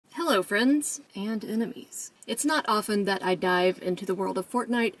Hello friends and enemies. It's not often that I dive into the world of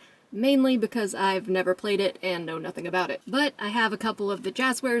Fortnite, mainly because I've never played it and know nothing about it. But I have a couple of the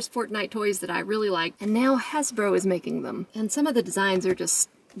Jazzwares Fortnite toys that I really like, and now Hasbro is making them. And some of the designs are just,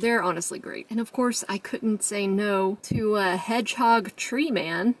 they're honestly great. And of course I couldn't say no to a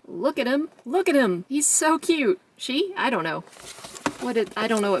hedgehog-tree-man. Look at him! Look at him! He's so cute! She? I don't know. I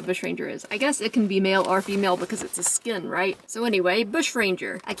don't know what Bushranger is. I guess it can be male or female because it's a skin, right? So anyway,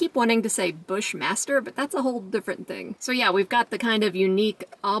 Bushranger. I keep wanting to say Bushmaster, but that's a whole different thing. So yeah, we've got the kind of unique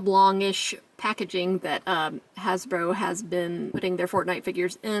oblong-ish packaging that Hasbro has been putting their Fortnite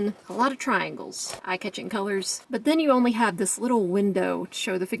figures in. A lot of triangles, eye-catching colors, but then you only have this little window to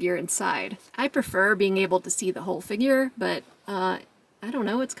show the figure inside. I prefer being able to see the whole figure, but I don't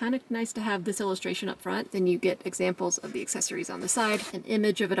know, it's kind of nice to have this illustration up front. Then you get examples of the accessories on the side, an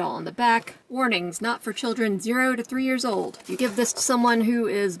image of it all on the back. Warnings, not for children 0 to 3 years old. If you give this to someone who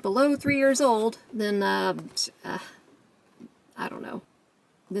is below 3 years old, then, I don't know.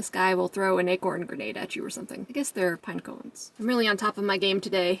 This guy will throw an acorn grenade at you or something. I guess they're pine cones. I'm really on top of my game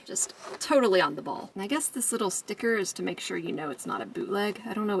today, just totally on the ball. And I guess this little sticker is to make sure you know it's not a bootleg.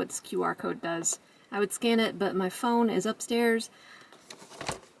 I don't know what this QR code does. I would scan it, but my phone is upstairs,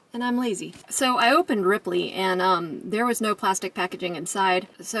 and I'm lazy. So I opened Ripley, and there was no plastic packaging inside.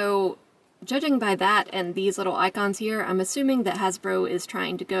 So judging by that and these little icons here, I'm assuming that Hasbro is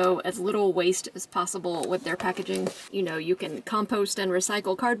trying to go as little waste as possible with their packaging. You know, you can compost and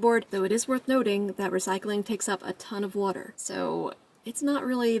recycle cardboard, though it is worth noting that recycling takes up a ton of water. So it's not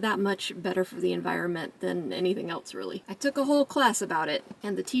really that much better for the environment than anything else, really. I took a whole class about it,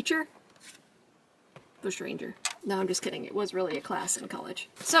 and the teacher? Bushranger. No, I'm just kidding. It was really a class in college.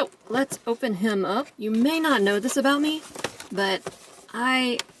 So, let's open him up. You may not know this about me, but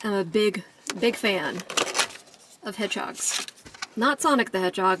I am a big fan of hedgehogs. Not Sonic the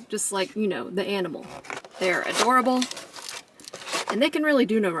Hedgehog, just like, you know, the animal. They're adorable, and they can really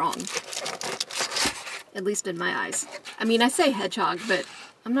do no wrong. At least in my eyes. I mean, I say hedgehog, but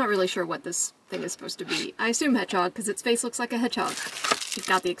I'm not really sure what this thing is supposed to be. I assume hedgehog, because its face looks like a hedgehog. You've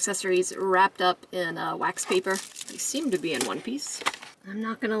got the accessories wrapped up in wax paper. They seem to be in one piece. I'm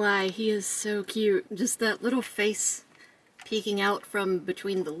not gonna lie, he is so cute. Just that little face peeking out from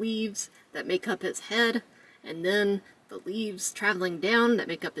between the leaves that make up his head, and then the leaves traveling down that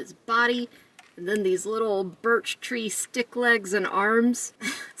make up his body, and then these little birch tree stick legs and arms.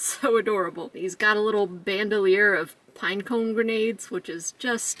 So adorable. He's got a little bandolier of pinecone grenades, which is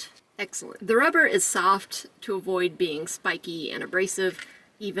just excellent. The rubber is soft to avoid being spiky and abrasive.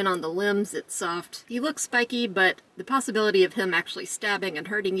 Even on the limbs, it's soft. He looks spiky, but the possibility of him actually stabbing and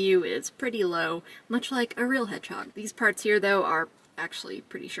hurting you is pretty low, much like a real hedgehog. These parts here, though, are actually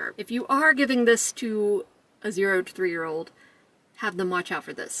pretty sharp. If you are giving this to a 0 to 3-year-old, have them watch out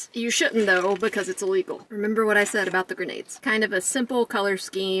for this. You shouldn't, though, because it's illegal. Remember what I said about the grenades. Kind of a simple color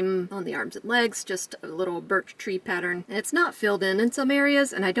scheme on the arms and legs, just a little birch tree pattern. And it's not filled in some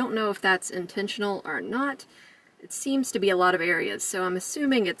areas, and I don't know if that's intentional or not. It seems to be a lot of areas, so I'm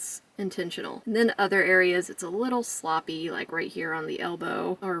assuming it's intentional. And then other areas, it's a little sloppy, like right here on the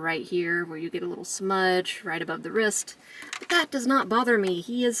elbow, or right here where you get a little smudge right above the wrist. But that does not bother me.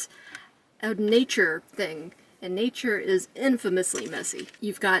 He is a nature thing, and nature is infamously messy.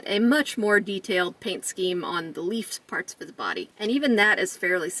 You've got a much more detailed paint scheme on the leaf parts of his body, and even that is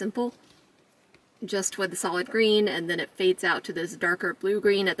fairly simple. Just with the solid green, and then it fades out to this darker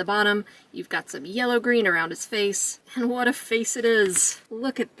blue-green at the bottom. You've got some yellow-green around his face, and what a face it is!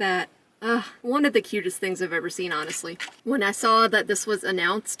 Look at that. One of the cutest things I've ever seen, honestly. When I saw that this was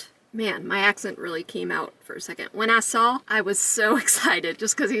announced, man, my accent really came out for a second. When I saw, I was so excited,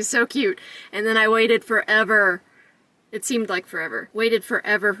 just because he's so cute, and then I waited forever. It seemed like forever. Waited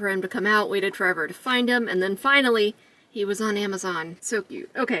forever for him to come out, waited forever to find him, and then finally, he was on Amazon. So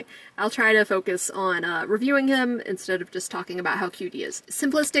cute. Okay, I'll try to focus on reviewing him instead of just talking about how cute he is.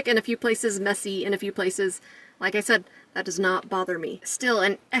 Simplistic in a few places, messy in a few places. Like I said, that does not bother me. Still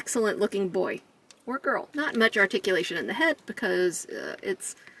an excellent looking boy. Or girl. Not much articulation in the head because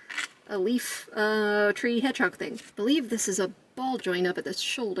it's a leaf tree hedgehog thing. I believe this is a ball joint up at the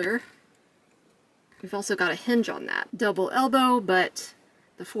shoulder. We've also got a hinge on that. Double elbow, but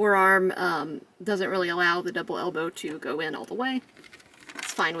the forearm doesn't really allow the double elbow to go in all the way.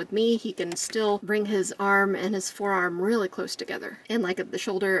 It's fine with me. He can still bring his arm and his forearm really close together. And like at the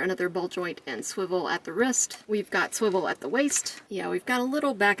shoulder, another ball joint and swivel at the wrist. We've got swivel at the waist. Yeah, we've got a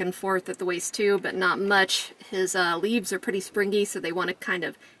little back and forth at the waist too, but not much. His leaves are pretty springy, so they want to kind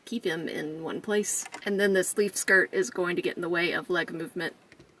of keep him in one place. And then this leaf skirt is going to get in the way of leg movement.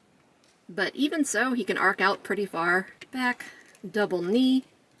 But even so, he can arc out pretty far. Back, double knee,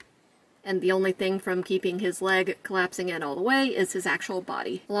 and the only thing from keeping his leg collapsing in all the way is his actual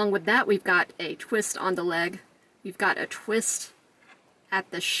body. Along with that, we've got a twist on the leg, we've got a twist at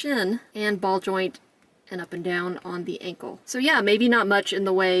the shin, and ball joint and up and down on the ankle. So yeah, maybe not much in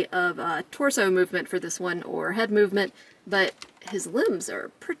the way of torso movement for this one, or head movement, but his limbs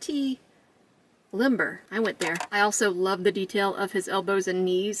are pretty limber. I went there. I also love the detail of his elbows and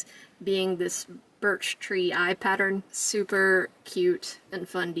knees being this birch tree eye pattern. Super cute and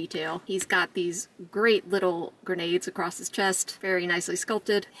fun detail. He's got these great little grenades across his chest, very nicely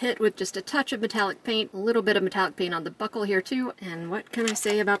sculpted, hit with just a touch of metallic paint, a little bit of metallic paint on the buckle here too, and what can I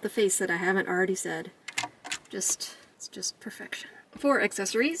say about the face that I haven't already said? It's just perfection. For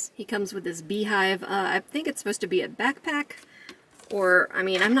accessories, he comes with this beehive. I think it's supposed to be a backpack, or, I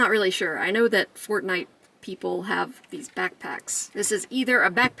mean, I'm not really sure. I know that Fortnite people have these backpacks. This is either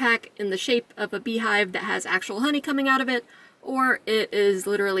a backpack in the shape of a beehive that has actual honey coming out of it, or it is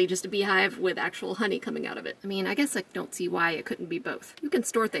literally just a beehive with actual honey coming out of it. I mean, I guess I don't see why it couldn't be both. You can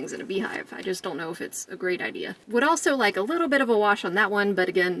store things in a beehive. I just don't know if it's a great idea. Would also like a little bit of a wash on that one, but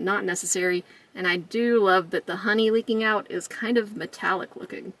again, not necessary. And I do love that the honey leaking out is kind of metallic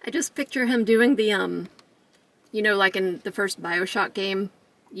looking. I just picture him doing the, you know, like in the first BioShock game,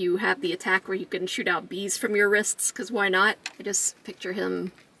 you have the attack where you can shoot out bees from your wrists, because why not? I just picture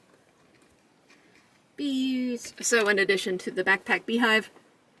him... bees. So in addition to the backpack beehive,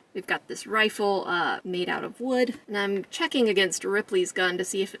 we've got this rifle made out of wood. And I'm checking against Ripley's gun to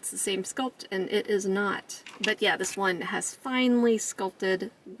see if it's the same sculpt, and it is not. But yeah, this one has finely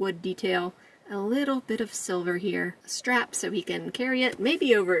sculpted wood detail. A little bit of silver here. A strap so he can carry it,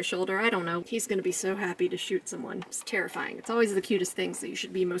 maybe over his shoulder, I don't know. He's gonna be so happy to shoot someone. It's terrifying. It's always the cutest things that you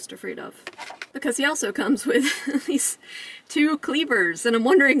should be most afraid of. Because he also comes with these 2 cleavers, and I'm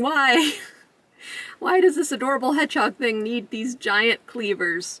wondering why. Why does this adorable hedgehog thing need these giant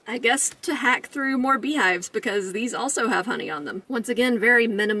cleavers? I guess to hack through more beehives, because these also have honey on them. Once again, very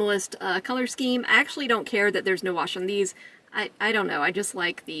minimalist color scheme. I actually don't care that there's no wash on these. I don't know, I just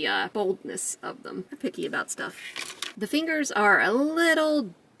like the boldness of them. I'm picky about stuff. The fingers are a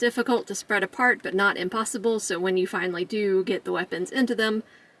little difficult to spread apart, but not impossible, so when you finally do get the weapons into them,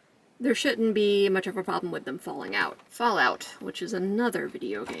 there shouldn't be much of a problem with them falling out. Fallout, which is another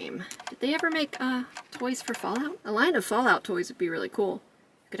video game. Did they ever make toys for Fallout? A line of Fallout toys would be really cool.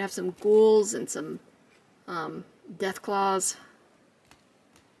 You could have some ghouls and some death claws,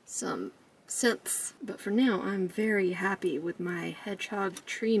 some synths. But for now, I'm very happy with my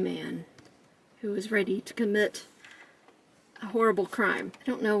hedgehog-tree-man, who is ready to commit a horrible crime. I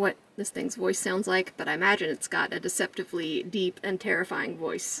don't know what this thing's voice sounds like, but I imagine it's got a deceptively deep and terrifying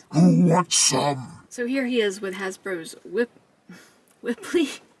voice. Who wants some? So here he is with Hasbro's Ripley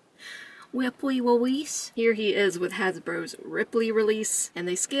release. Here he is with Hasbro's Ripley release, and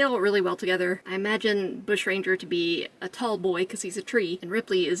they scale really well together. I imagine Bushranger to be a tall boy because he's a tree, and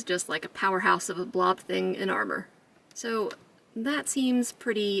Ripley is just like a powerhouse of a blob thing in armor. So that seems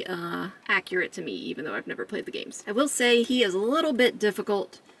pretty accurate to me, even though I've never played the games. I will say he is a little bit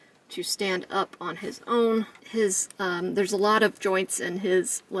difficult to stand up on his own. There's a lot of joints in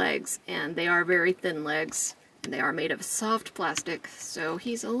his legs, and they are very thin legs, and they are made of soft plastic, so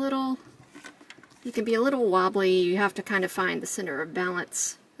he can be a little wobbly. You have to kind of find the center of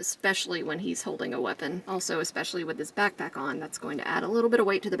balance, especially when he's holding a weapon. Also, especially with his backpack on, that's going to add a little bit of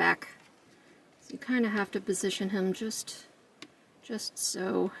weight to the back. So you kind of have to position him just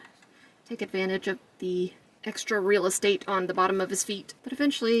so. Take advantage of the extra real estate on the bottom of his feet. But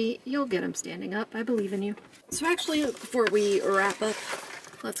eventually, you'll get him standing up. I believe in you. So actually, before we wrap up,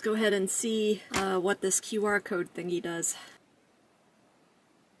 let's go ahead and see what this QR code thingy does.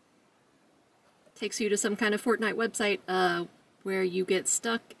 Takes you to some kind of Fortnite website where you get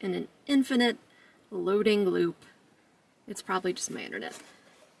stuck in an infinite loading loop. It's probably just my internet.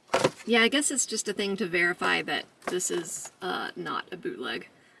 Yeah, I guess it's just a thing to verify that this is not a bootleg.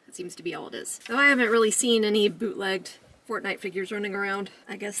 That seems to be all it is. Though I haven't really seen any bootlegged Fortnite figures running around.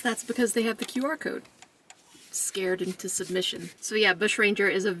 I guess that's because they have the QR code. Scared into submission. So yeah,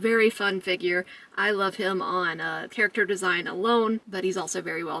 Bushranger is a very fun figure. I love him on character design alone, but he's also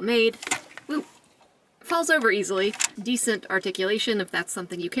very well made. Woo! Falls over easily, decent articulation if that's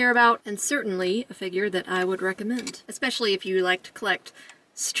something you care about, and certainly a figure that I would recommend. Especially if you like to collect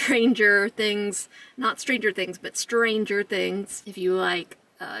Stranger Things, not Stranger Things, but Stranger Things, if you like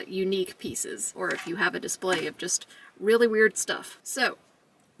unique pieces, or if you have a display of just really weird stuff. So,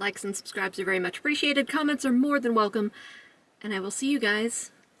 likes and subscribes are very much appreciated, comments are more than welcome, and I will see you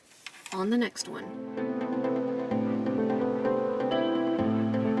guys on the next one.